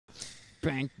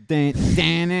You're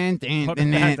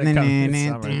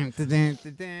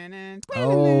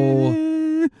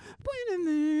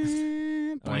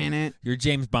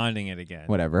James Bonding it again.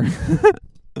 Whatever.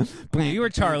 You were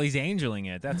Charlie's Angeling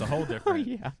it. That's a whole different.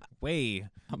 Yeah. Way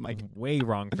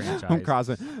wrong franchise. I'm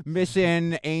crossing.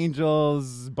 Mission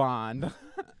Angels Bond.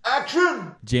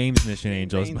 Action! James Mission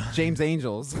Angels. James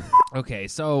Angels. Okay,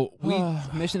 so we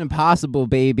Mission Impossible,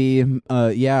 baby.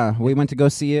 Yeah, we went to go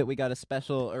see it. We got a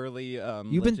special early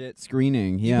legit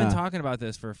screening. Yeah. You've been talking about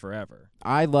this for forever.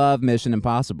 I love Mission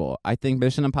Impossible. I think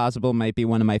Mission Impossible might be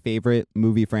one of my favorite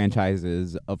movie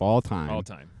franchises of all time. All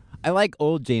time. I like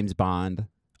old James Bond.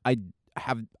 I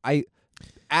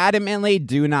adamantly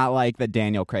do not like the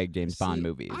Daniel Craig James Bond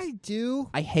movies. I do.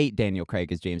 I hate Daniel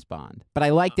Craig as James Bond, but I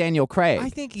like Daniel Craig. I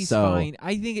think he's fine.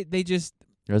 I think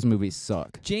those movies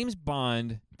suck. James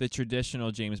Bond, the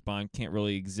traditional James Bond, can't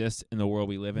really exist in the world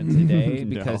we live in today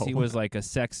because he was like a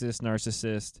sexist,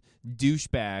 narcissist,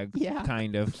 douchebag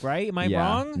kind of, right? Am I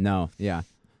wrong? No, yeah.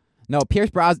 No, Pierce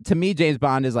Brosnan, to me, James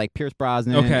Bond is like Pierce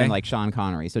Brosnan and like Sean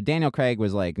Connery. So Daniel Craig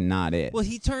was like not it. Well,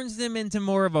 he turns them into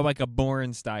more of a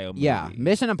Bourne style movie. Yeah,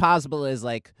 Mission Impossible is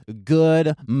like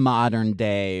good modern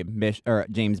day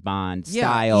James Bond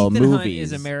style Ethan movies. Hunt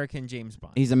is American James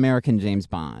Bond. He's American James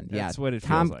Bond. That's what it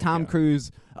feels like. Tom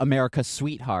Cruise, America's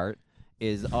sweetheart,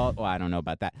 is all. Well, I don't know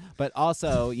about that, but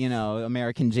also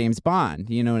American James Bond.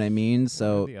 You know what I mean?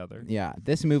 So yeah,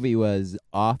 this movie was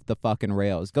off the fucking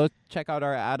rails. Go check out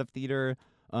our out of theater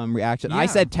reaction. Yeah. I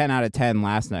said 10 out of 10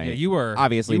 last night. Yeah, you were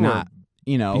obviously not.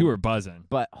 You were buzzing,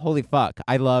 but holy fuck,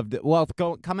 I loved it. Well,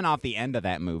 coming off the end of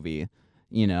that movie.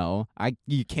 Can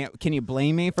you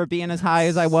blame me for being as high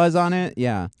as I was on it?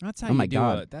 Yeah. That's how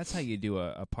that's how you do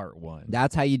a part one.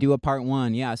 That's how you do a part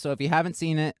one. Yeah. So if you haven't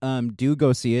seen it, do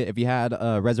go see it if you had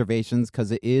reservations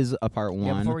because it is a part one.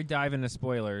 Yeah, before we dive into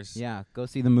spoilers. Yeah, go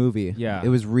see the movie. Yeah. It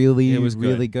was really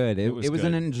good. good. It was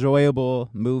an enjoyable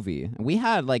movie. We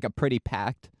had like a pretty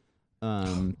packed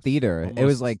theater. It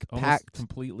was like packed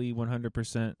completely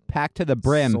 100% packed to the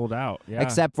brim. Sold out. Yeah.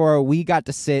 Except for we got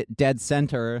to sit dead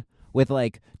center with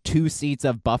like 2 seats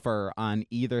of buffer on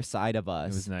either side of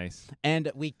us. It was nice.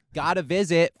 And we got a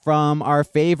visit from our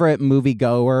favorite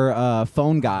moviegoer,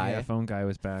 Phone Guy. Yeah, Phone Guy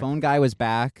was back. Phone Guy was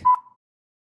back.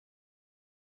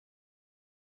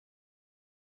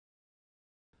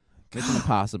 Mission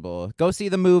Impossible. Go see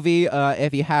the movie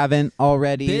if you haven't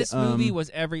already. This movie was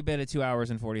every bit of 2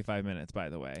 hours and 45 minutes, by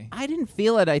the way. I didn't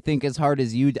feel it, I think, as hard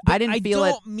as you did. I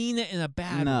don't mean it in a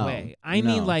bad way. I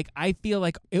mean, like, I feel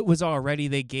like it was already,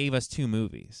 they gave us 2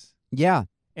 movies. Yeah.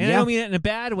 And I don't mean it in a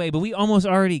bad way, but we almost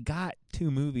already got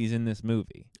 2 movies in this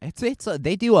movie.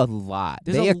 They do a lot.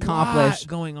 They accomplish lot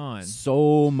going on.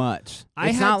 So much. I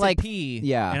it's had not to like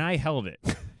pee, and I held it.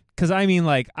 Because, I mean,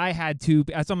 like, I had to.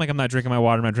 So I'm like, I'm not drinking my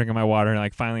water. And,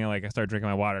 like, finally, I start drinking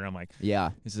my water. And I'm like,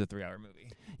 this is a 3-hour movie.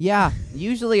 Yeah.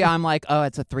 Usually I'm like, oh,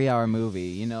 it's a 3-hour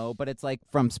movie, But it's like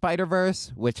from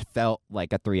Spider-Verse, which felt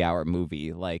like a 3-hour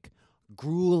movie. Like,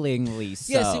 gruelingly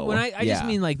so. Yeah, see, when I just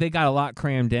mean, like, they got a lot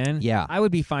crammed in. Yeah. I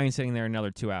would be fine sitting there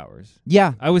another 2 hours.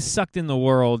 Yeah. I was sucked in the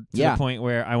world to the point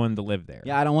where I wanted to live there.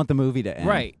 Yeah, I don't want the movie to end.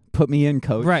 Right. Put me in,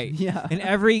 coach. Right. Yeah. And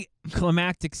every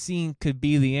climactic scene could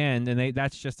be the end, and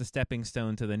that's just a stepping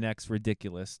stone to the next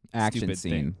ridiculous action stupid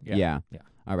scene. Thing. Yeah.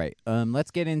 All right.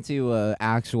 Let's get into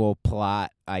actual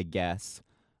plot, I guess.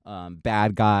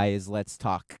 Bad guys. Let's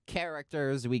talk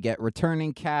characters. We get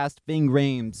returning cast: Ving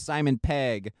Rhames, Simon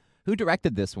Pegg. Who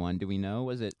directed this one? Do we know?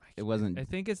 Was it? It wasn't. I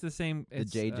think it's the same. The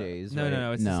JJs. No, right?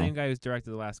 no. It's the same guy who's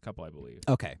directed the last couple, I believe.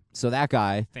 Okay, so that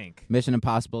guy. I think. Mission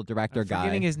Impossible director guy.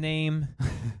 Forgetting his name.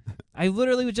 I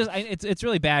literally would just. It's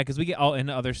really bad because we get all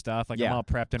into other stuff. Like I'm all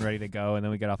prepped and ready to go, and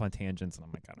then we get off on tangents, and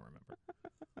I'm like, I don't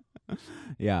remember.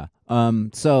 Yeah.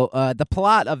 So the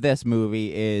plot of this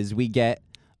movie is we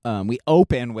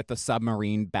open with the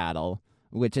submarine battle,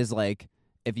 which is like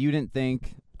if you didn't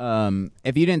think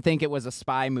it was a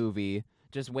spy movie,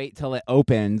 just wait till it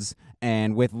opens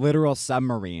and with literal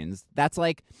submarines. That's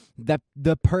like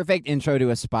the perfect intro to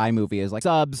a spy movie is like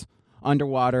subs,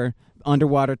 underwater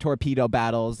torpedo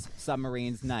battles,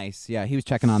 submarines. Nice. Yeah, he was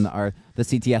checking on the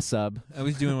CTS sub. I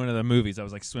was doing one of the movies. I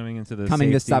was like swimming into the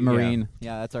coming safety, to submarine.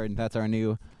 Yeah, that's our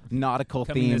new nautical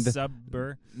coming themed to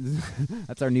subber.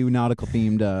 That's our new nautical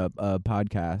themed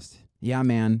podcast. Yeah,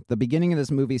 man. The beginning of this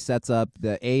movie sets up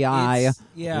the AI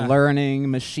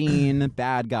learning machine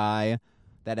bad guy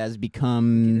that has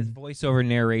become his voiceover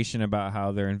narration about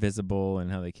how they're invisible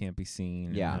and how they can't be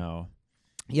seen. Yeah.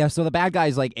 Yeah, so the bad guy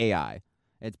is like AI.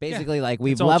 It's basically like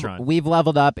we've Ultron.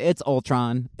 leveled up. It's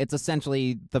Ultron. It's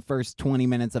essentially the first 20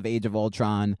 minutes of Age of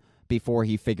Ultron before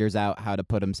he figures out how to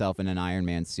put himself in an Iron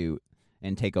Man suit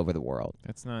and take over the world.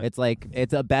 That's not. It's like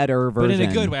it's a better version, but in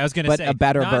a good way. I was going to say, a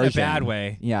better not version. in a bad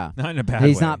way. Yeah, not in a bad way.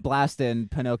 He's not blasting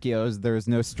Pinocchio's "There's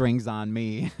no strings on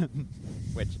me,"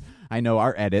 which I know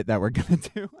our edit that we're gonna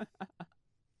do.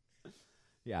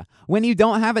 Yeah, when you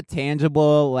don't have a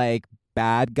tangible like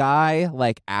bad guy,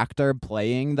 like actor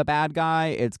playing the bad guy,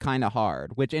 it's kind of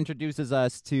hard. Which introduces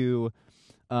us to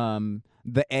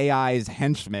the AI's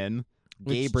henchman,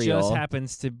 Gabriel. Which just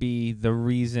happens to be the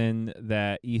reason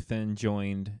that Ethan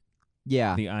joined the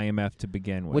IMF to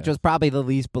begin with. Which was probably the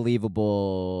least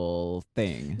believable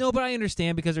thing. No, but I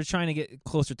understand because they're trying to get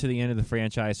closer to the end of the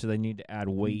franchise, so they need to add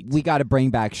weight. We got to bring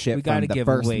back shit from the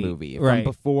first movie. Right.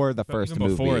 From before the first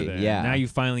movie. Before then. Yeah. Now you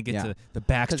finally get to the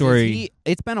backstory.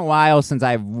 It's been a while since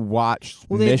I've watched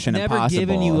Mission Impossible. They've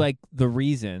never given you like the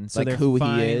reason. So like they're who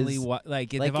finally he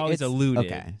is. they've always alluded.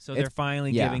 Okay. So they're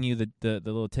finally giving you the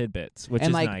little tidbits, which is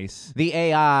nice. The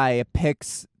AI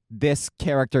picks this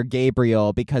character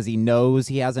Gabriel because he knows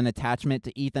he has an attachment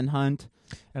to Ethan Hunt.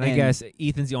 And I guess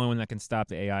Ethan's the only one that can stop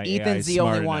the AI. Ethan's the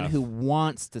only one who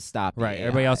wants to stop the AI.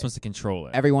 Everybody else wants to control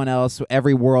it. Everyone else,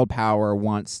 every world power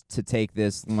wants to take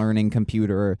this learning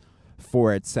computer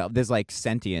for itself. There's like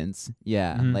sentience,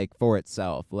 like for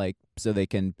itself, like so they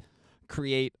can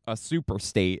create a super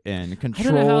state and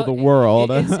control the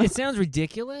world. It sounds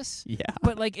ridiculous. Yeah.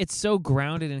 But like it's so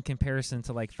grounded in comparison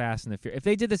to like Fast and the Furious. If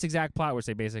they did this exact plot, which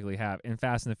they basically have in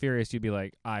Fast and the Furious, you'd be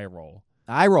like, eye roll.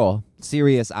 Eye roll.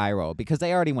 Serious eye roll. Because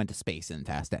they already went to space in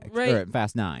Fast X. Right. Or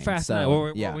Fast 9. Fast so, 9.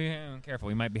 Well, yeah. we're careful.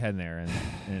 We might be heading there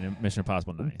in Mission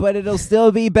Impossible 9. But it'll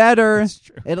still be better. That's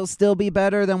true. It'll still be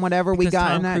better than whatever we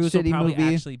got in that Cruise shitty will probably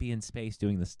movie. actually be in space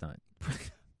doing the stunt.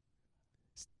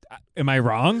 Am I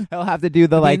wrong? He'll have to do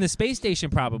the in the space station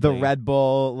probably. The Red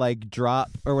Bull like drop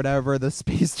or whatever, the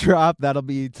space drop. That'll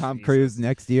be Tom Cruise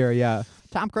next year. Yeah,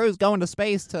 Tom Cruise going to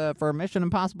space for Mission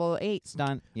Impossible 8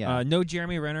 stunt. Yeah. No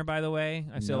Jeremy Renner, by the way.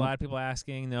 I see a lot of people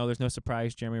asking. No, there's no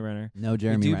surprise Jeremy Renner. No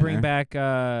Jeremy Renner. We do bring back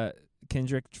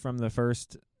Kendrick from the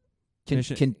first. Kindred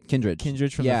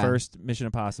from the first Mission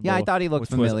Impossible. Yeah, I thought he looked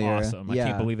familiar. Was awesome. Yeah. I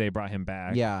can't believe they brought him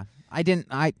back. Yeah.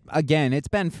 Again, it's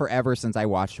been forever since I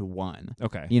watched 1.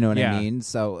 Okay. You know what I mean?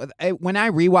 So when I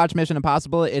rewatch Mission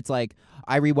Impossible, it's like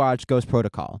I rewatch Ghost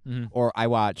Protocol or I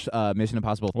watch Mission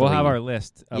Impossible 3. We'll have our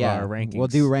list of our rankings. We'll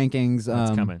do rankings.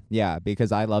 That's coming. Yeah,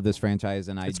 because I love this franchise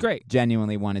and it's great.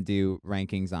 Genuinely want to do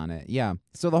rankings on it. Yeah.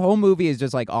 So the whole movie is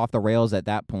just like off the rails at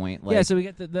that point. Like, so we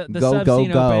get the go, sub go,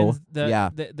 scene go. opens.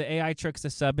 The AI tricks the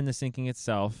sub into sinking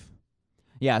itself.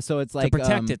 Yeah, so it's like to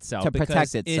protect itself. To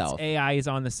protect its itself. AI is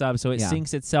on the sub, so it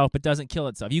sinks itself but doesn't kill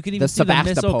itself. You can even the see the missile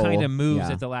Sevastopol kind of moves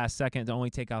at the last second to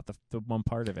only take out the one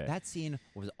part of it. That scene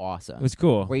was awesome. It was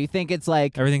cool. Where you think it's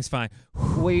like everything's fine.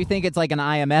 Where you think it's like an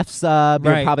IMF sub,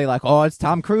 you're probably like, oh, it's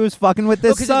Tom Cruise fucking with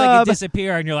this sub. Like it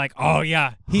disappear, and you're like, oh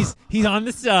yeah, he's on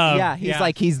the sub. Yeah, he's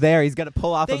like he's there. He's gonna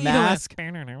pull off a mask.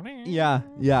 Yeah.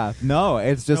 No,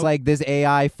 it's just like this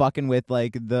AI fucking with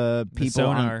like the people.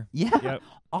 The sonar.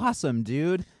 Awesome,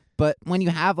 dude. But when you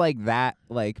have like that,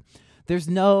 like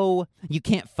you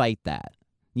can't fight that.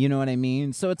 You know what I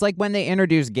mean? So it's like when they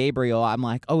introduce Gabriel, I'm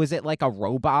like, oh, is it like a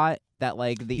robot that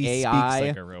like the AI speaks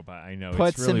like a robot? I know.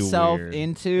 Puts it's really himself weird.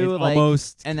 into it's like,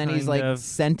 almost and then he's like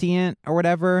sentient or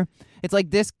whatever. It's like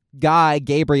this guy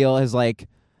Gabriel is like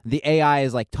the AI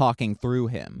is like talking through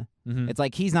him. Mm-hmm. It's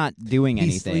like he's not doing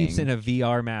anything. He sleeps in a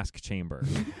VR mask chamber.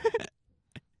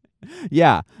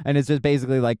 Yeah, and it's just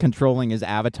basically like controlling his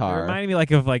avatar. It reminded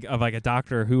me of a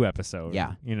Doctor Who episode.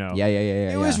 Yeah, you know. Yeah.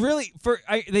 It was really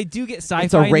they do get sci-fi.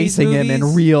 It's erasing in him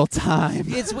in real time.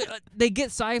 They get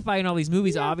sci-fi in all these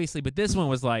movies, obviously, but this one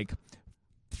was like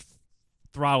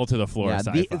throttle to the floor.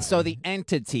 Yeah, so the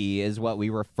entity is what we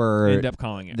refer. End up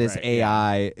calling it this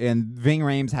AI, and Ving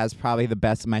Rhames has probably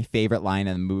my favorite line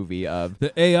in the movie of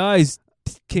the AI's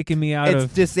kicking me out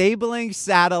It's disabling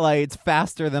satellites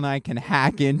faster than I can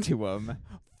hack into them.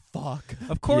 Fuck.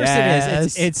 Of course it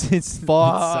is. It's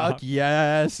fuck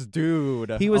yes,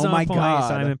 dude. He was on my point. God.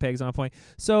 Simon Pegg's on point.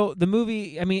 So the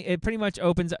movie, I mean, it pretty much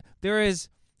opens up. There is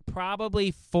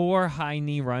probably 4 high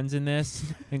knee runs in this,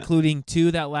 including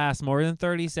 2 that last more than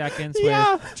 30 seconds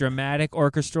with dramatic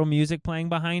orchestral music playing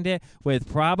behind it, with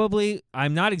probably,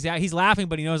 he's laughing,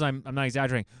 but he knows I'm not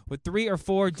exaggerating, with 3 or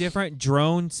 4 different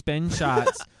drone spin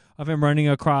shots of him running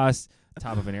across the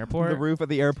top of an airport. The roof of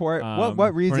the airport?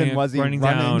 What reason was he running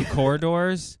down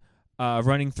corridors?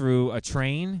 running through a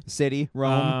train. City,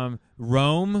 Rome.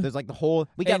 Rome. There's like the whole.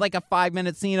 We got like a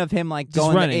 5-minute scene of him like Just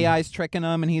going. running. The AI's tricking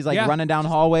him, and he's like running down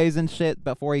hallways and shit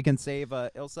before he can save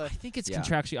Ilsa. I think it's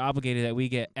contractually obligated that we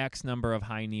get X number of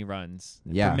high knee runs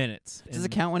per minutes. Does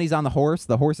it count when he's on the horse?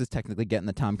 The horse is technically getting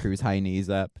the Tom Cruise high knees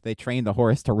up. They trained the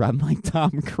horse to run like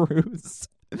Tom Cruise.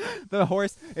 The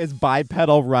horse is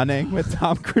bipedal running with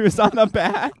Tom Cruise on the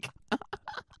back.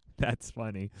 That's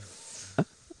funny.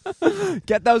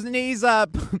 Get those knees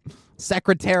up,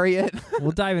 Secretariat.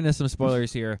 We'll dive into some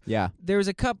spoilers here. Yeah. There's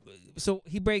a couple. So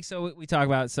he breaks. So we talk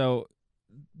about. So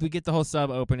we get the whole sub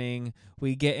opening.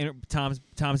 We get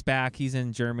Tom's back. He's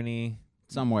in Germany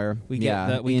somewhere. We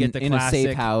get the in classic, a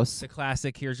safe house. The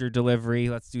classic. Here's your delivery.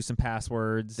 Let's do some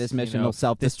passwords. This mission will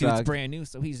self-destruct. This dude's brand new,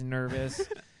 so he's nervous.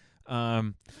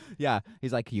 Yeah.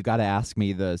 He's like, you got to ask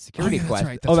me the security question.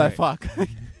 Right, that fuck.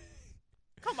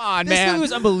 Come on, this man. This movie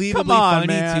was unbelievably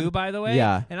funny, too, by the way.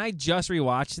 Yeah. And I just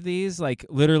rewatched these. Like,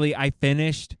 literally, I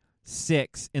finished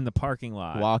 6 in the parking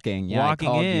lot. Walking I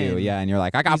called in. You. Yeah, and you're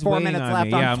like, I got 4 minutes left.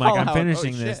 Yeah, I'm like, I'm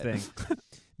finishing this thing.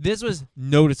 This was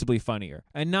noticeably funnier.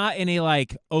 And not in a,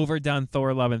 like, overdone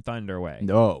Thor Love and Thunder way.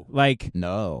 No. Like,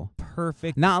 no.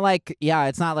 Perfect. Not like,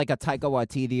 it's not like a Taika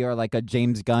Waititi or like a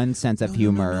James Gunn sense of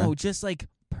humor. No, just like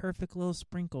perfect little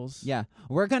sprinkles. Yeah.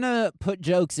 We're going to put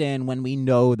jokes in when we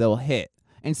know they'll hit.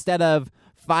 Instead of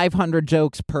 500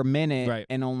 jokes per minute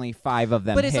and only 5 of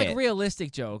them But it's hit. like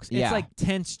realistic jokes. Yeah. It's like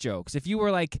tense jokes. If you were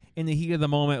like in the heat of the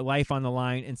moment, life on the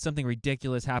line, and something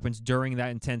ridiculous happens during that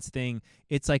intense thing,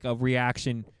 it's like a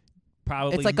reaction.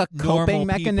 Probably it's like a coping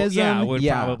mechanism. Would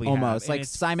probably almost. Have. Like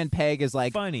Simon Pegg is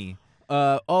like funny.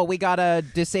 We gotta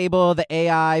disable the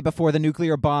AI before the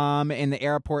nuclear bomb in the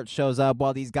airport shows up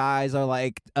while these guys are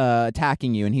like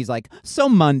attacking you, and he's like, so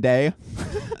Monday.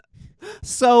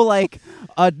 So like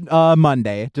a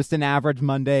Monday, just an average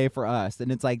Monday for us,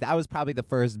 and it's like that was probably the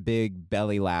first big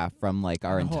belly laugh from like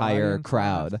our entire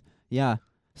crowd. Yeah,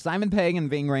 Simon Pegg and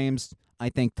Ving Rhames, I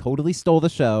think, totally stole the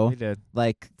show. They did.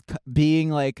 Like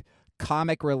being like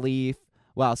comic relief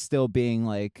while still being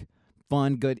like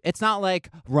fun, good. It's not like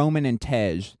Roman and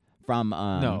Tej from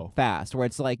Fast, where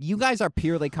it's like you guys are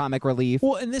purely comic relief.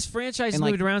 Well, and this franchise has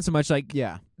moved around so much, like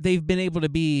they've been able to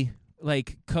be.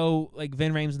 Like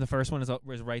Vin Rhames in the first one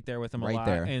was right there with him a lot.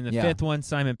 There. And the fifth one,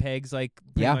 Simon Pegg's like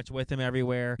pretty much with him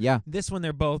everywhere. Yeah. This one,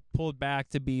 they're both pulled back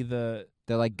to be they're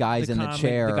like guys in the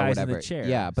chair or whatever. In the chair.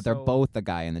 Yeah, but they're both the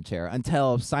guy in the chair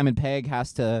until Simon Pegg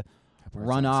has to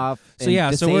run off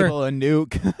and disable a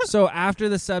nuke. So after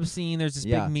the sub scene, there's this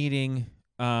big meeting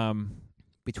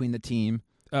between the team.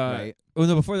 Right. Oh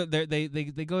no! Before that, they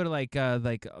go to like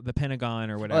the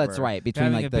Pentagon or whatever. Oh, that's right.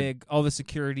 Between having like all the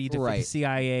security, the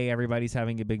CIA, everybody's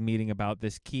having a big meeting about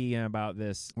this key and about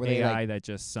this AI that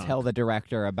just sunk. Tell the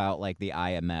director about like the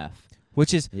IMF,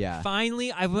 which is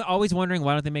finally. I've always wondering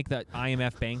why don't they make that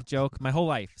IMF bank joke my whole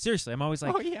life. Seriously, I'm always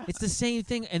like, it's the same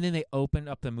thing. And then they opened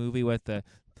up the movie with the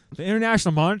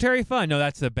International Monetary Fund. No,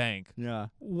 that's the bank. Yeah.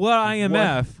 What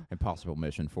IMF? Impossible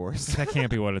Mission Force. That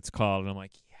can't be what it's called. And I'm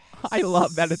like. I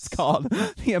love that it's called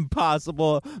the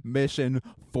Impossible Mission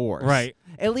Force. Right.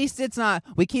 At least it's not.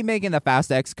 We keep making the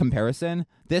Fast X comparison.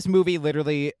 This movie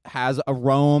literally has a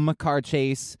Rome car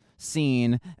chase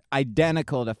scene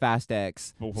identical to Fast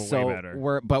X. But way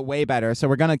better. But way better. So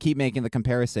we're going to keep making the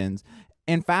comparisons.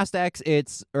 In Fast X,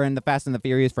 or in the Fast and the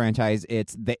Furious franchise,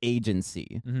 it's the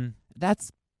agency. Mm-hmm.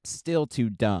 That's still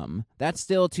too dumb. That's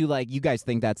still too, like, you guys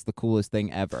think that's the coolest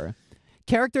thing ever.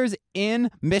 Characters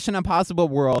in Mission Impossible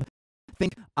world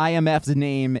think IMF's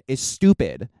name is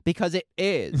stupid because it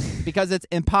is. Because it's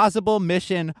Impossible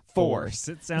Mission Force.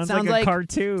 It sounds like a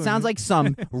cartoon. Sounds like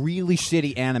some really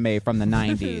shitty anime from the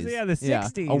 90s. Yeah, the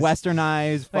 60s. A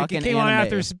westernized fucking it came anime. on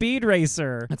after Speed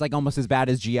Racer. It's like almost as bad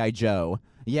as G.I. Joe.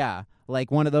 Yeah, like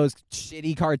one of those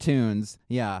shitty cartoons.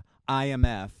 Yeah,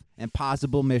 IMF.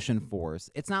 Impossible Mission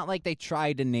Force. It's not like they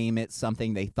tried to name it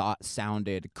something they thought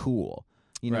sounded cool.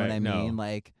 You know what I mean?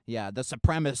 Like, the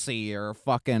supremacy or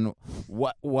fucking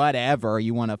whatever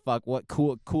you want to what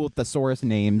cool thesaurus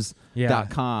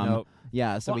names.com. Nope.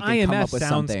 Yeah, so we can IMF come up with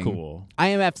sounds something. Cool.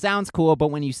 IMF sounds cool, but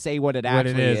when you say what it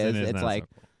actually is, it's like so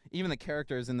cool. Even the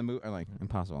characters in the movie are like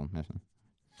Impossible Mission.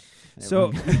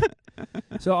 So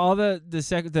all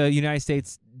the United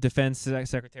States Defense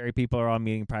Secretary people are all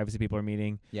meeting, privacy people are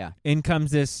meeting. Yeah. In comes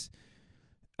this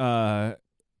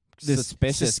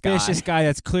suspicious guy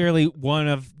that's clearly one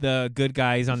of the good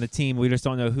guys on the team. We just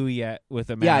don't know who yet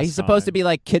with a mask. Yeah, he's supposed to be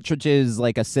like Kittredge's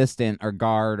like assistant or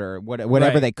guard or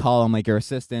whatever they call him. Like your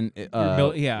assistant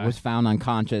was found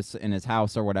unconscious in his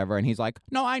house or whatever, and he's like,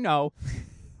 "No, I know."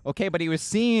 Okay, but he was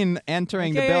seen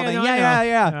entering the building. No,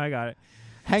 yeah. No, I got it.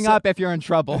 Hang up if you're in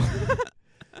trouble.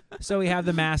 So we have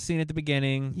the mask scene at the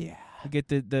beginning. Yeah. We get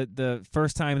the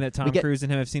first time that Tom Cruise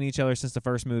and him have seen each other since the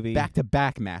first movie.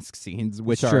 Back-to-back mask scenes,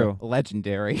 which It's are true.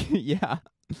 legendary. Yeah.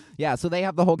 Yeah, so they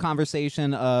have the whole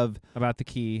conversation of About the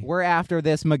key. we're after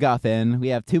this MacGuffin. We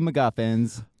have 2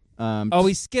 MacGuffins.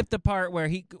 We skipped the part where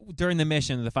during the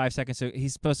mission, the 5 seconds, so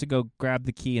he's supposed to go grab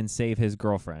the key and save his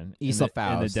girlfriend Isla in the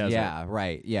Faust. desert. Yeah,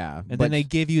 right. Yeah. And then they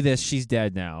give you this, she's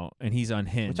dead now, and he's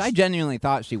unhinged. which I genuinely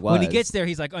thought she was. When he gets there,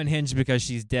 he's like unhinged because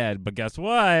she's dead. But guess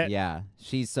what? Yeah,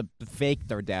 she's faked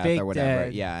her death Fake or whatever.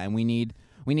 dead. Yeah, and we need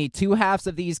 2 halves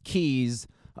of these keys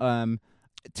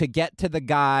to get to the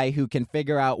guy who can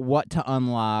figure out what to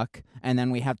unlock, and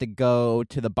then we have to go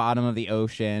to the bottom of the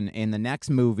ocean in the next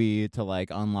movie to like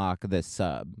unlock this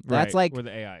sub. That's like where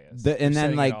the AI is. and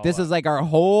then like this is like our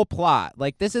whole plot.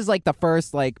 Like this is like the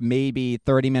first like maybe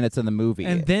 30 minutes of the movie.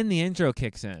 And then the intro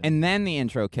kicks in. And then the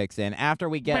intro kicks in after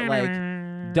we get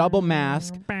like double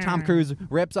mask. Tom Cruise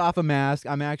rips off a mask.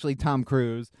 I'm actually Tom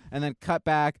Cruise. And then cut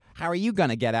back. How are you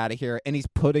gonna get out of here? And he's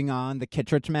putting on the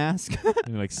Kittredge mask. And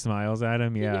he like smiles at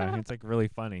him. Yeah, it's like really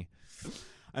funny.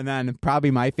 And then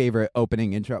probably my favorite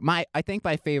opening intro. I think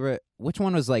my favorite. Which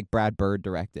one was like Brad Bird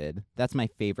directed? That's my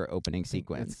favorite opening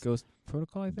sequence. It's Ghost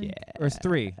Protocol, I think. Yeah. Or it's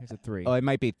 3. It's a 3. Oh, it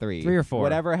might be 3. 3 or 4.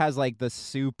 Whatever has like the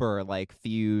super like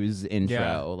fuse intro,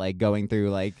 Yeah. like going through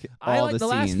like all I like the the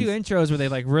scenes. last few intros where they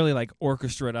like really like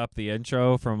orchestrate up the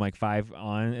intro from like 5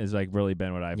 on is like really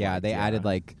been what I've liked. They added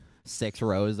like 6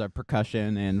 rows of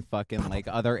percussion and fucking like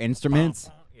other instruments.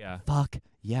 Yeah. Fuck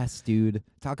yes, dude.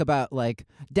 Talk about like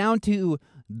down to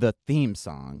the theme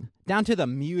song, down to the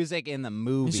music in the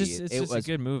movie. It's just was a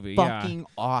good movie. fucking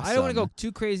awesome. I don't want to go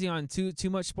too crazy on too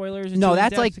much spoilers. No, too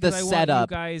that's in-depth like the because I want you setup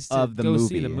guys to of the go movie.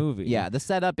 See the movie. Yeah, the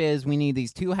setup is we need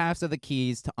these 2 halves of the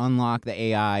keys to unlock the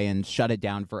AI and shut it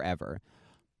down forever.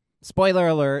 Spoiler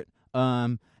alert.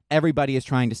 Everybody is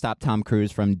trying to stop Tom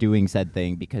Cruise from doing said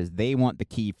thing because they want the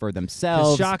key for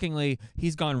themselves. Shockingly,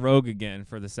 he's gone rogue again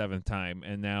for the 7th time,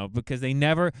 and now because they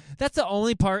never. That's the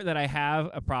only part that I have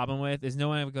a problem with is no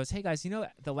one ever goes, "Hey guys, you know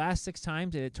the last 6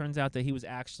 times it turns out that he was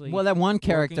actually." Well, that one for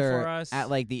character us. at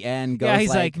like the end goes, Yeah, he's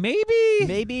like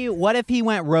maybe. what if he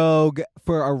went rogue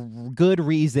for a good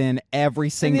reason every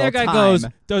And single the other guy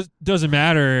time? goes, "Doesn't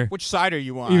matter. Which side are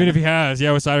you on? Even if he has,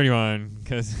 yeah, what side are you on?"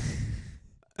 Because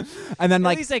And then at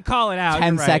like least they call it out.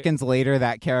 10 you're right. seconds later,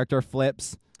 that character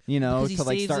flips, Because he to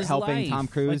like saves start his helping life, Tom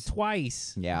Cruise. like,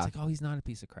 twice. Yeah. It's like, oh, he's not a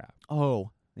piece of crap.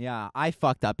 Oh, yeah, I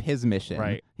fucked up his mission.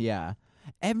 Right. Yeah.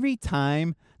 Every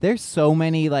time, there's so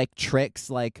many like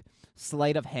tricks, like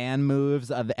sleight of hand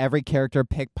moves of every character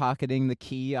pickpocketing the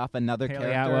key off another Haley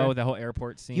character. Atwell with the whole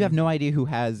airport scene. You have no idea who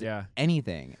has Yeah.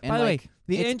 anything. And By the way, like,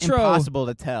 the it's intro- impossible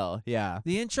to tell. Yeah.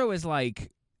 The intro is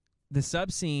like the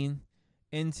sub scene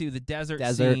into the desert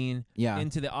Desert, scene, Yeah.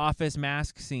 into the office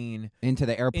mask scene, Into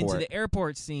the airport. into the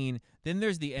airport scene. Then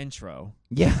there's the intro.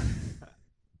 Yeah.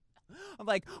 I'm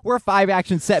like, we're 5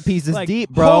 action set pieces Like, deep,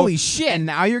 bro. holy shit. And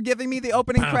now you're giving me the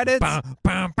opening credits? I'm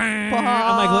like,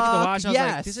 look at the watch. I was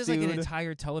yes, like, this is like an dude.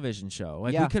 entire television show.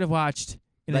 Like Yeah. we could have watched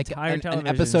an Like entire an television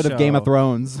episode show, of Game of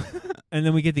Thrones. and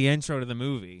then we get the intro to the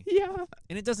movie, Yeah.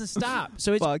 and it doesn't stop.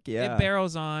 So it's, Fuck yeah. it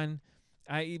barrels on.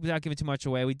 Without giving too much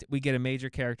away, we get a major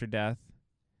character death.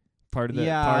 Part of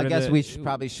the I guess we should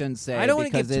probably shouldn't say. I don't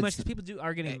want to give because too much it's- because people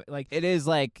are getting like It is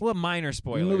like well minor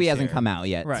spoilers. the movie hasn't here. come out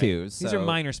yet, Right. too. These are so-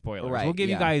 minor spoilers. Right, We'll give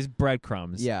you yeah. guys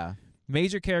breadcrumbs. Yeah.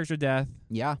 Major character death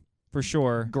Yeah. for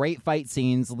sure. Great fight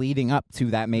scenes leading up to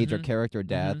that major Mhm, character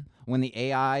death. mhm. When the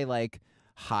AI like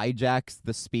hijacks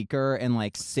the speaker and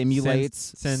like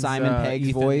simulates Sends, Simon Pegg's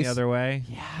Ethan voice. the other way.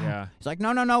 Yeah. Yeah. It's like,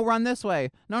 no, run this way.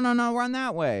 No, run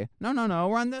that way. No,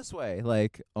 run this way.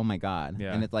 Like, oh my God.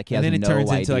 Yeah. And it's like he And has then it no turns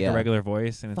idea. into like a regular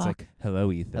voice, and it's like, Fuck.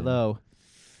 "Hello, Ethan." Hello.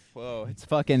 Whoa, it's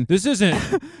fucking. This isn't.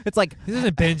 It's like This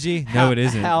isn't Benji. No, it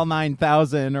isn't. HAL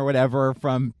 9000 or whatever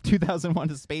from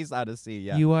 2001: A Space Odyssey.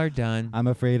 Yeah. You are done. I'm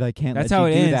afraid I can't That's let how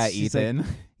you it do ends. that, She's like, Ethan.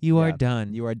 You are Yeah.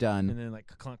 done. You are done. And then like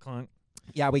clunk clunk.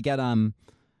 Yeah, we get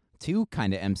 2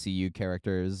 kind of MCU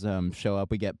characters show up.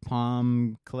 We get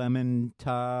Pom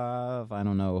Klementov. I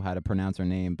don't know how to pronounce her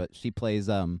name, but she plays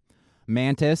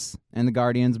Mantis in the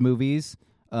Guardians movies.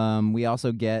 We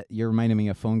also get, you're reminding me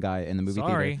of Phone Guy in the movie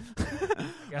Sorry. theater.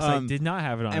 Guess I did not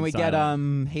have it on. And we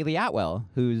silent. get Haley Atwell,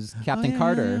 who's Captain yeah.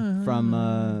 Carter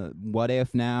from What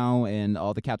If Now and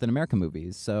all the Captain America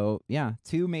movies. So yeah,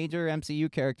 2 major MCU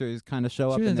characters kind of show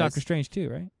She up was in this. Doctor Strange too,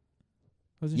 right?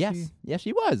 Wasn't Yes, she? yes,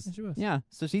 she was. Yeah, she was. Yeah,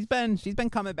 so she's been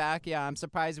coming back. Yeah, I'm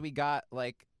surprised we got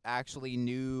like actually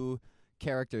new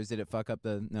characters did it fuck up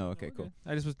the? No, okay, cool.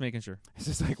 I just was making sure. It's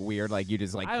just like weird, like you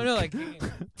just like I don't know, like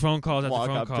phone calls after walk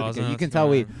phone up to the calls. kid. You and can it's tell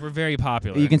fine. we're very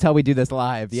popular. You can tell we do this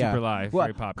live. Yeah, super live, What?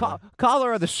 very popular.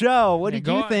 Caller of the show. What Yeah,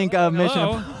 did you think hello, of Mission?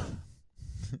 hello.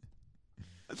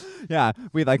 Yeah,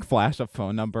 we like flash a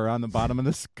phone number on the bottom of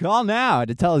this call now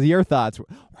to tell us your thoughts. We're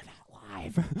not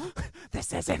live.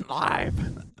 This isn't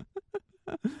live.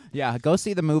 Yeah, go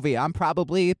see the movie. I'm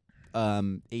probably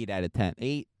 8 out of 10.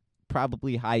 8,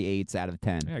 probably high 8s out of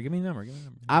 10. Yeah, give me a number.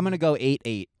 I'm gonna go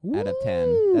 8 out of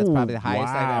 10. That's probably the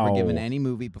highest I've ever given Wow. any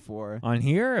movie before. On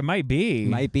here, it might be.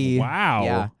 Might be. Wow.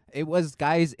 Yeah, it was,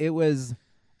 guys. It was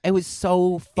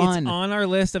so fun. It's on our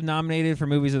list of nominated for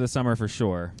movies of the summer for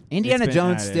sure. Indiana It's been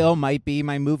Jones added. still might be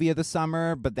my movie of the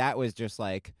summer, but that was just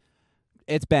like,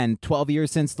 it's been 12 years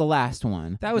since the last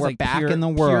one. That was We're like back pure, in the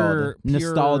world. pure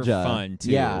Nostalgia. fun too.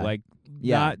 Yeah. Like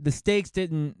Yeah. not the stakes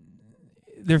didn't.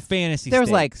 They're fantasy. There's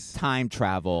like stakes. time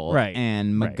travel Right,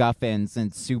 and right. MacGuffins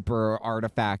and super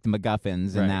artifact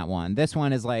MacGuffins in Right. that one. This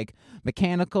one is like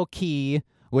mechanical key,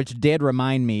 which did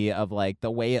remind me of like the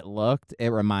way it looked. It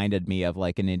reminded me of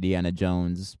like an Indiana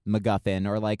Jones MacGuffin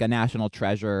or like a National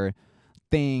Treasure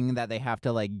thing that they have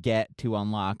to like get to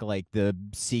unlock like the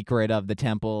secret of the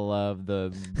Temple of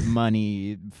the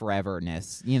Money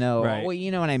Foreverness. You know, Right. Well,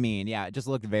 you know what I mean? Yeah, it just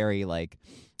looked very like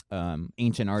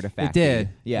ancient artifact. It did.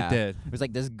 Yeah. It did. It was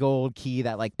like this gold key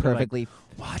that like They're like, perfectly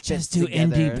Watch fits us do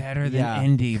Indy together. better than Yeah.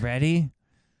 Indy. Ready?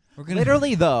 We're gonna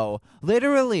Literally though,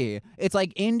 it's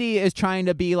like Indy is trying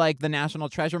to be like the National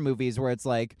Treasure movies where it's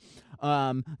like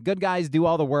good guys do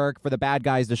all the work for the bad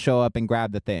guys to show up and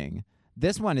grab the thing.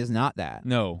 This one is not that.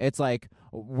 No. It's like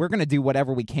we're going to do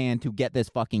whatever we can to get this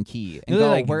fucking key and They're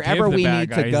go like, wherever give the we bad need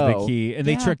guys to go. The key, and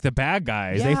they Yeah. trick the bad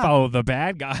guys. They Yeah. follow the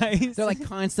bad guys. They're like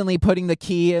constantly putting the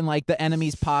key in like the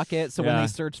enemy's pocket, so when Yeah. they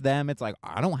search them, it's like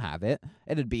I don't have it.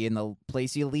 It'd be in the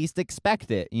place you least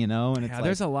expect it, you know. And it's yeah, like,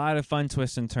 there's a lot of fun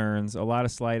twists and turns, a lot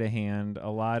of sleight of hand,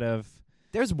 a lot of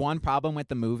there's one problem with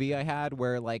the movie I had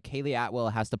where like Haley Atwell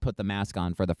has to put the mask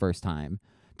on for the first time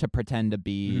to pretend to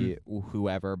be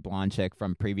whoever blonde chick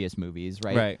from previous movies,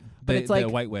 right? But it's like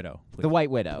the White Widow. the White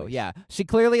Widow. Please. Yeah, she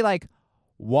clearly like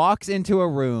walks into a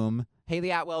room. Haley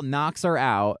Atwell knocks her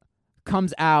out,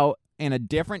 comes out in a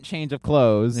different change of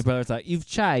clothes. The brother's like, "You've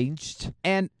changed."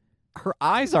 And her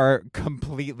eyes are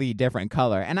completely different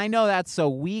color. And I know that's so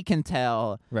we can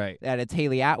tell Right. that it's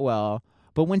Haley Atwell.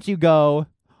 But once you go,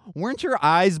 weren't your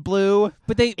eyes blue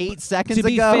But they 8 seconds to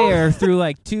be ago? fair, through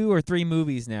like 2 or 3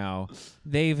 movies now,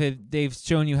 they've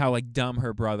shown you how like dumb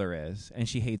her brother is, and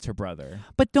she hates her brother.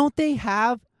 But don't they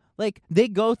have, like, they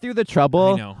go through the I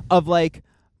trouble know. of, like,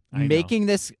 I know. making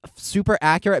this super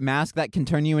accurate mask that can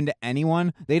turn you into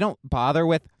anyone. They don't bother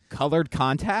with colored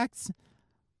contacts.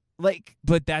 Like,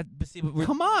 But see,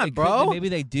 come on, they could- bro. Maybe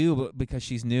they do, but because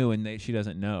she's new and she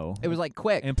doesn't know. It was, like,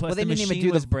 quick. And plus, well, they the didn't even machine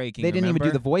do was the breaking. They didn't even do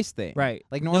remember? the voice thing. Right.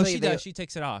 Like, No, normally she they, does. She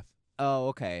takes it off. Oh,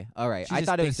 okay. All right. She I just-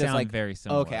 thought it they was just sound like, very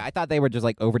similar. okay. I thought they were just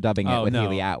like overdubbing it with no.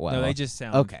 Haley Atwell. No, they just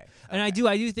sound Okay. And I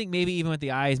do think maybe even with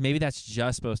the eyes, maybe that's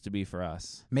just supposed to be for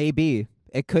us. Maybe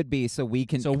it could be so we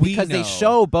can So we because they know.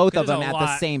 show both of There's them a at the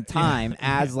lot- same time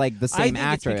as like the I same think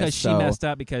actress. it's because so. she messed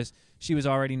up because she was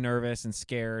already nervous and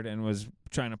scared and was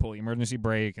trying to pull the emergency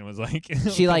brake and was like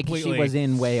she completely- was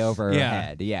in way over her Yeah.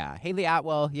 head. Yeah. Haley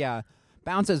Atwell,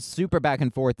 bounces super back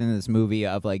and forth in this movie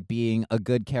of like being a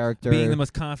good character, being the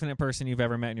most confident person you've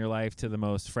ever met in your life to the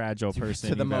most fragile person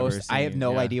to the you've ever most I have seen.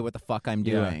 no Yeah. idea what the fuck I'm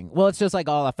Yeah. doing. Well, it's just like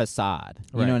all a facade.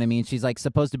 You Right. know what I mean? She's like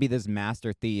supposed to be this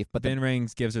master thief, but Ben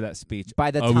Rings gives her that speech.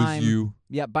 by the I time was you.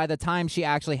 by the time she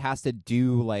actually has to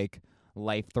do like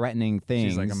life-threatening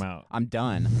things, She's like, I'm out. I'm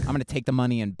done. I'm going to take the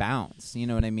money and bounce. You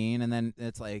know what I mean? And then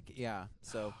it's like, yeah.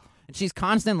 So, and she's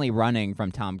constantly running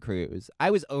from Tom Cruise. I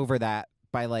was over that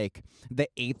by like the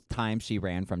 8th time she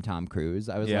ran from Tom Cruise.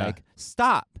 I was Yeah. like,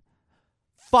 stop.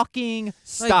 Fucking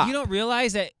stop. Like, you don't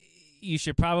realize that you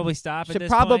should probably stop at Should this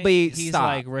probably point. He's stop.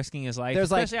 like risking his life, There's,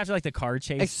 like- especially after like the car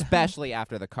chase. Especially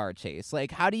after the car chase.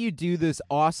 Like, how do you do this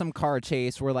awesome car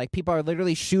chase where, like, people are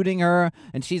literally shooting her,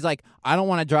 and she's like, I don't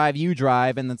want to drive, you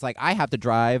drive, and it's like, I have to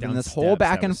drive, Down and this steps, whole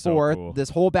back that and was so forth, cool. this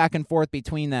whole back and forth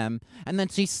between them, and then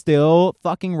she still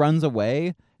fucking runs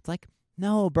away. It's like,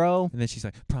 no, bro. And then she's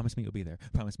like, "Promise me you'll be there.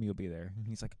 Promise me you'll be there." And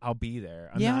he's like, "I'll be there.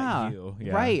 I'm Yeah, not you."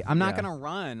 Yeah. Right. I'm not Yeah. going to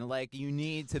run. Like, you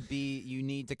need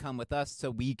to come with us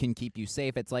so we can keep you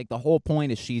safe. It's like the whole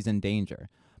point is she's in danger.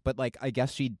 But, like, I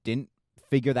guess she didn't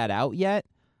figure that out yet.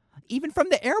 Even from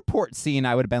the airport scene,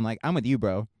 I would have been like, I'm with you,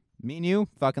 bro. Me and you,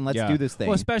 fucking let's Yeah. do this thing.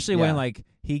 Well, especially Yeah. when like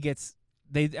he gets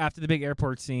after the big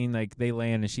airport scene, like they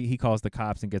land and he calls the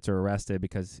cops and gets her arrested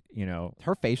because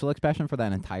Her facial expression for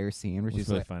that entire scene where was she's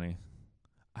really like, funny.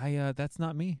 That's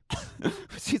not me.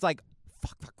 She's like,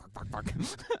 fuck.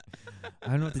 I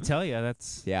don't know what to tell you.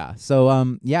 That's Yeah.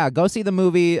 So go see the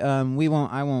movie. I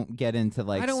won't get into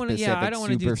like I don't want to. specific Yeah, I don't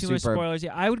want to do too much super. spoilers.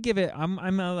 Yeah, I would give it.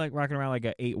 I'm like rocking around like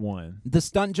a 8-1. The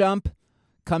stunt jump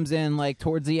comes in like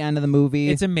towards the end of the movie.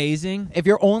 It's amazing. If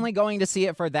you're only going to see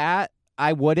it for that,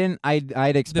 I wouldn't.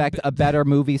 I'd expect a better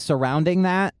movie surrounding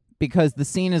that, because the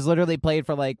scene is literally played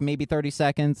for like maybe 30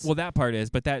 seconds. Well, that part is,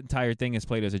 but that entire thing is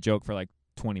played as a joke for like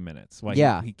 20 minutes. Like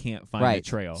he can't find right. the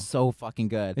trail. So fucking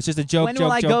good. It's just a joke. When joke,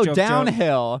 will I joke, go joke,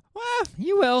 downhill? Joke. Well,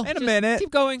 you will in a minute. Keep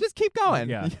going. Just keep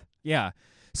going. Yeah.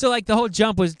 So like the whole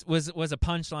jump was a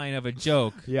punchline of a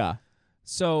joke. Yeah.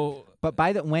 So, but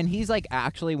when he's like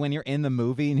actually when you're in the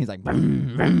movie and he's like,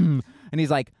 vroom, vroom, and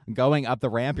he's like going up the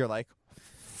ramp, you're like,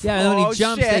 yeah. And when he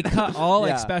jumps, shit. they cut all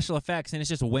like special effects, and it's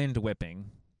just wind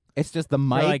whipping. It's just the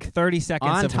mic for like 30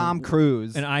 seconds on of Tom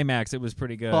Cruise. In IMAX, it was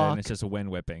pretty good, and it's just a wind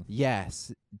whipping.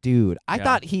 Yes, dude. I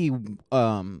thought he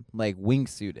like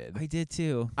wingsuited. I did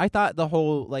too. I thought the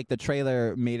whole like the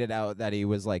trailer made it out that he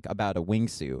was like about a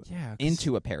wingsuit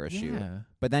into a parachute. Yeah.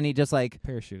 But then he just like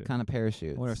parachuted. Kind of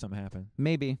parachutes. What if something happened?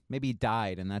 Maybe he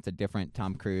died, and that's a different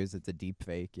Tom Cruise. It's a deep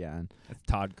fake. Yeah. That's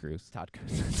Todd Cruise. Todd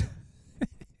Cruise.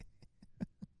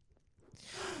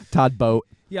 Todd Boat.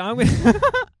 Yeah,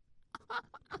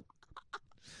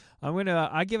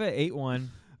 I give it 8-1.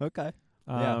 Okay.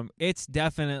 It's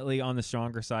definitely on the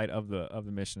stronger side of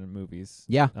the Mission movies.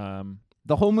 Yeah.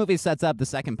 The whole movie sets up the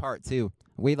second part too.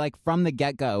 We like from the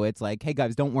get-go, it's like, hey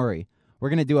guys, don't worry. We're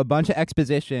going to do a bunch of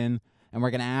exposition, and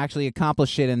we're going to actually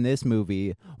accomplish shit in this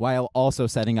movie while also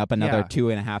setting up another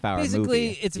 2.5 hour movie. Basically,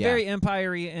 it's very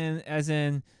Empire-y, and as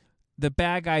in the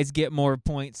bad guys get more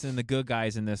points than the good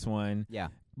guys in this one. Yeah.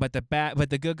 But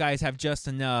the good guys have just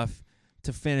enough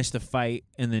to finish the fight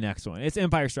in the next one. It's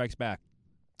Empire Strikes Back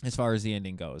as far as the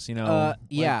ending goes, you know.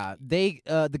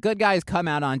 The good guys come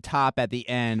out on top at the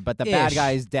end, but the bad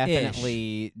guys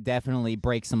definitely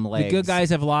break some legs. The good guys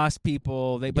have lost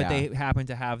people, but they happen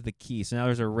to have the key. So now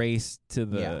there's a race to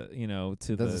the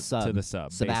to the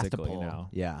sub basically now.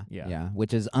 Yeah,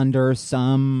 which is under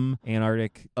some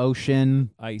Antarctic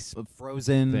ocean ice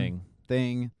frozen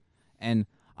thing. And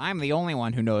I'm the only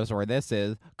one who knows where this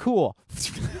is. Cool.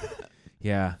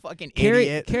 Yeah. Fucking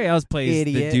idiot. Carrie Ellis plays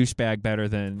the douchebag better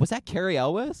than... Was that Carrie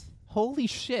Ellis? Holy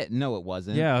shit. No, it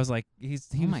wasn't. Yeah, I was like,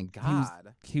 oh my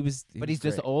God. He was but he's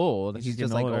just old. He's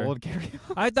just like older. old Carrie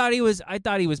Ellis. I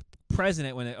thought he was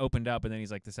president when it opened up, and then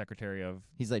he's like the secretary of...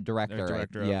 He's like director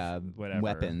of whatever,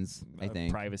 weapons, I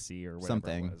think. Privacy or whatever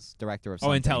something. It was. Director of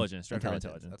something. Intelligence. Director of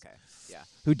intelligence. Okay. Yeah.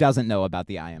 Who doesn't know about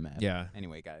the IMF? Yeah.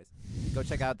 Anyway, guys, go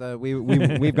check out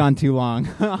we've gone too long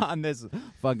on this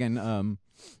fucking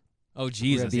Oh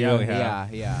Jesus! review. Yeah, we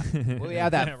have. Yeah.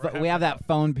 we have that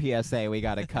phone PSA we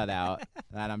got to cut out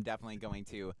that I'm definitely going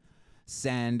to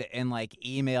send and like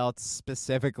email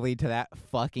specifically to that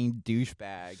fucking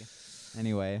douchebag.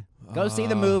 Anyway, go see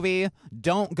the movie.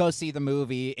 Don't go see the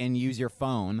movie and use your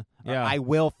phone. Yeah. I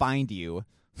will find you.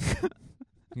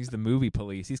 He's the movie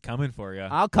police. He's coming for you.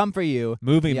 I'll come for you.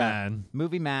 Movie man.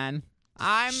 Movie man.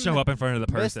 I'm show up in front of the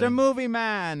person. Mr. Movie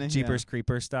Man. Jeepers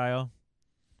Creepers style.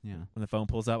 Yeah. When the phone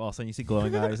pulls up, all of a sudden you see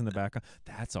glowing eyes in the background.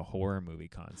 That's a horror movie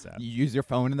concept. You use your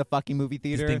phone in the fucking movie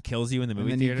theater. This thing kills you in the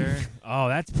movie theater. Oh,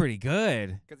 that's pretty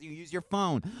good. Because you use your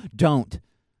phone. Don't.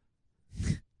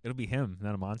 It'll be him,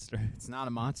 not a monster. It's not a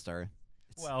monster.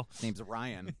 His name's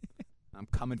Ryan. I'm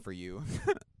coming for you.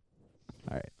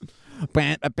 All right.